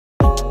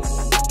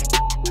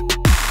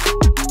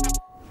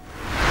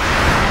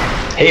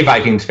Hey,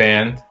 Vikings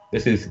fans.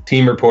 This is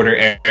team reporter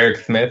Eric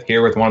Smith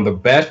here with one of the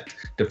best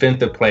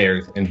defensive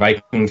players in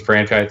Vikings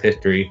franchise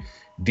history,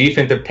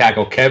 defensive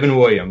tackle Kevin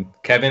Williams.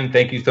 Kevin,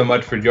 thank you so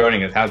much for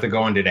joining us. How's it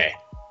going today?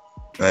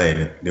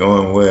 Hey,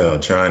 doing well.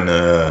 Trying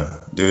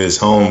to do this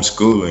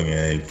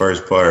homeschooling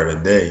first part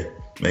of the day.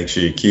 Make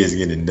sure your kids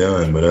get it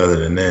done. But other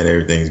than that,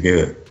 everything's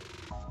good.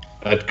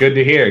 That's good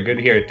to hear. Good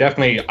to hear. It's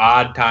definitely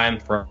odd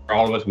times for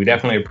all of us. We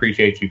definitely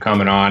appreciate you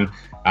coming on.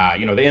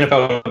 The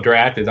NFL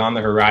draft is on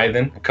the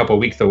horizon, a couple of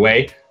weeks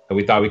away. So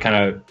we thought we'd kind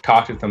of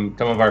talk to some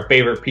of our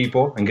favorite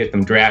people and get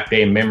some draft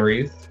day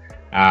memories.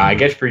 I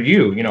guess for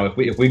you,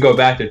 if we go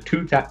back to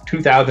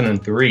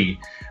 2003,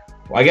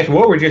 I guess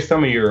what were just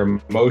some of your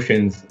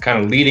emotions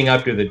kind of leading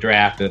up to the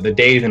draft, the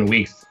days and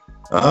weeks?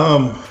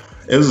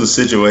 It was a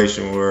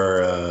situation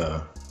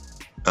where,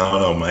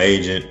 my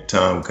agent,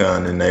 Tom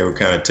Condon, they were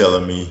kind of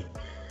telling me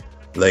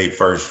late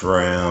first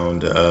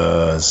round,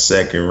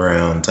 second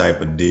round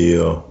type of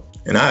deal.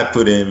 And I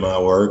put in my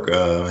work,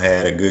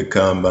 had a good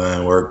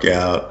combine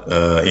workout,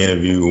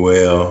 interviewed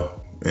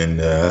well.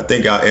 And I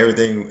think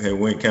everything had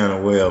went kind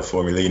of well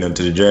for me leading up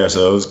to the draft.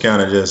 So it was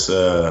kind of just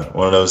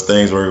one of those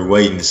things where we're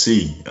waiting to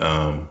see.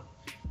 I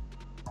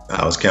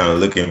was kind of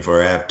looking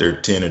for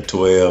after 10 or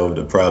 12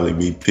 to probably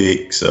be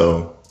picked.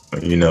 So,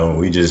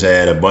 we just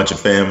had a bunch of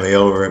family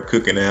over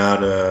cooking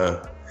out,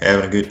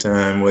 having a good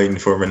time waiting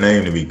for my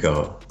name to be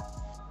called.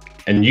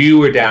 And you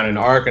were down in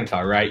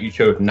Arkansas, right? You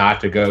chose not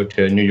to go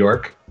to New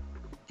York?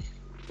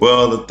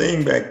 Well, the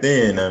thing back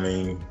then,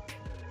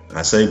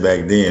 I say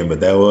back then, but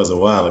that was a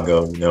while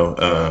ago,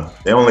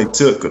 they only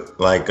took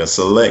like a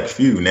select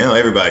few. Now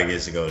everybody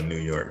gets to go to New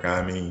York.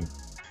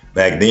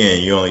 Back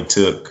then you only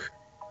took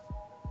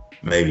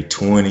maybe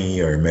 20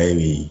 or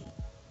maybe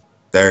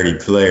 30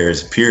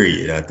 players,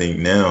 period. I think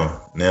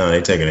now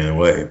they're taking it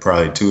away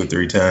probably 2 or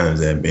 3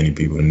 times that many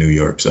people in New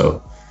York.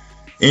 So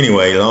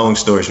anyway, long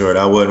story short,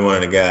 I wasn't one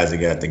of the guys that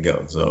got to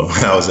go. So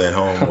I was at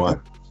home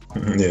watching.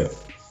 Yeah.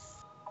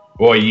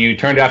 Well, you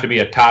turned out to be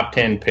a top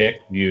 10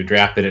 pick. You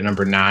drafted at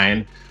number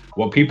 9.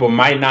 What people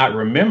might not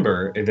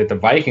remember is that the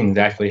Vikings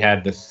actually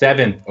had the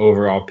 7th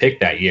overall pick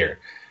that year.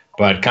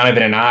 But kind of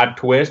in an odd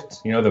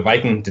twist, the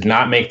Vikings did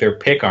not make their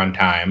pick on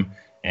time,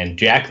 and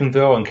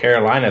Jacksonville and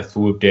Carolina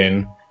swooped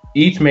in,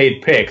 each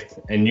made picks,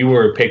 and you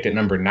were picked at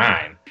number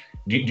 9.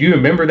 Do you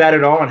remember that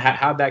at all, and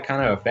how'd that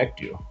kind of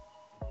affect you?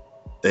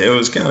 It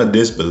was kind of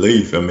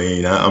disbelief.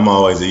 I'm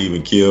always an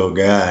even keel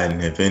guy,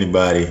 and if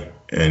anybody...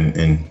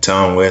 And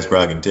Tom West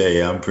probably can tell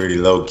you I'm pretty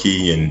low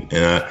key and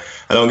I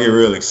don't get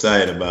real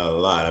excited about a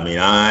lot.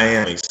 I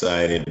am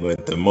excited,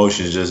 but the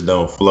emotions just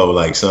don't flow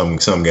like some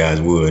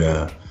guys would.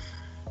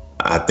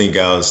 I think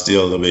I was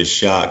still a little bit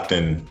shocked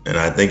and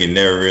I think it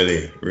never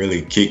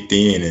really kicked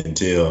in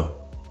until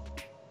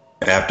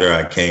after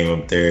I came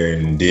up there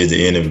and did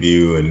the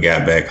interview and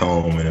got back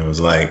home, and it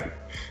was like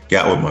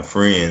got with my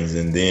friends,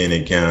 and then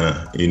it kind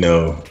of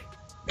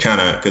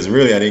because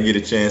really I didn't get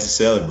a chance to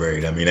celebrate.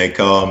 They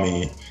called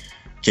me,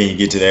 can you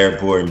get to the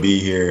airport and be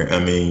here?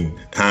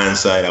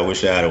 Hindsight, I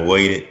wish I had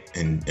waited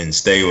and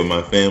stayed with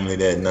my family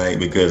that night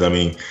because,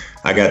 I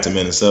got to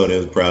Minnesota, it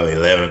was probably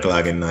 11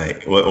 o'clock at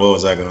night. What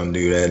was I going to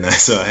do that night?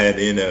 So I had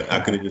to end up,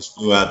 I could have just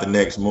flew out the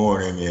next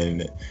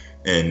morning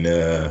and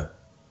got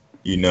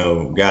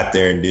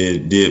there and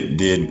did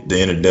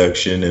the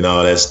introduction and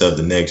all that stuff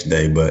the next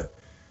day. But,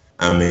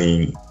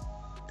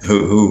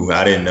 who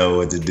I didn't know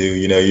what to do.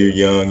 You're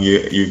young,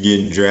 you're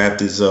getting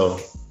drafted, so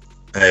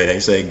hey, they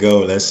say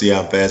go. Let's see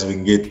how fast we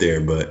can get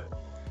there. But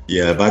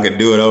yeah, if I could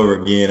do it over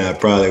again, I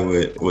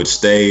probably would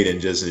stayed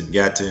and just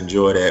got to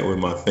enjoy that with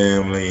my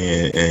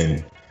family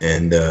and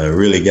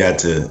really got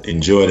to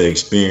enjoy the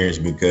experience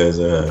because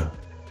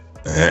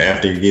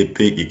after you get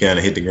picked, you kind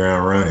of hit the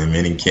ground running,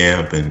 mini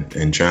camp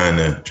and trying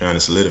to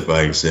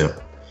solidify yourself.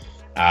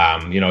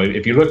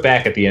 If you look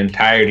back at the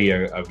entirety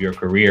of your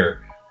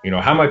career,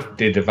 how much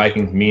did the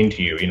Vikings mean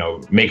to you,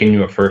 making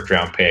you a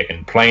first-round pick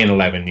and playing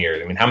 11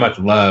 years? How much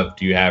love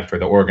do you have for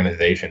the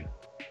organization?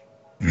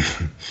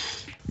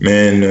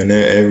 Man, when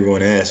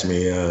everyone asks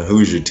me,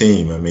 who's your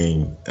team?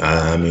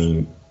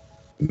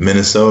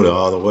 Minnesota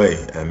all the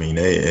way.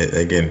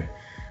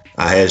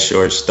 I had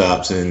short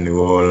stops in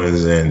New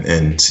Orleans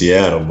and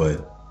Seattle,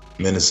 but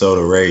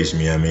Minnesota raised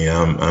me.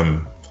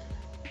 I'm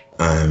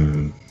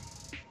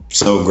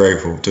so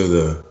grateful to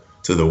the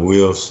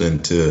Wilfs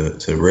and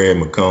to Red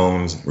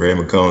McCombs. Red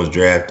McCombs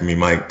drafted me,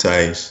 Mike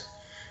Tice,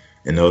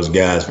 and those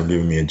guys for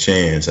giving me a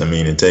chance.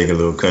 To take a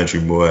little country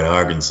boy at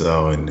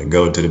Arkansas and to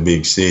go to the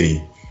big city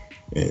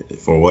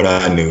for what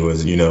I knew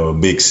was, a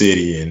big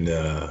city and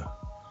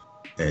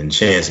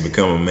chance to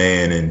become a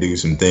man and do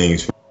some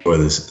things for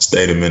the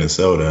state of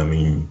Minnesota.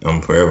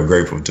 I'm forever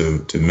grateful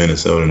to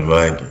Minnesota and the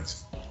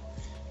Vikings.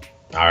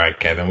 All right,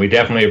 Kevin, we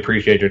definitely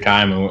appreciate your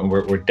time, and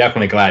we're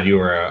definitely glad you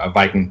were a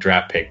Viking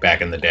draft pick back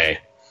in the day.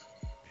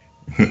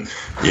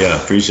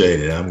 Yeah,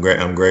 appreciate it. I'm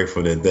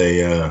grateful that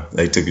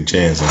they took a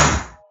chance on me.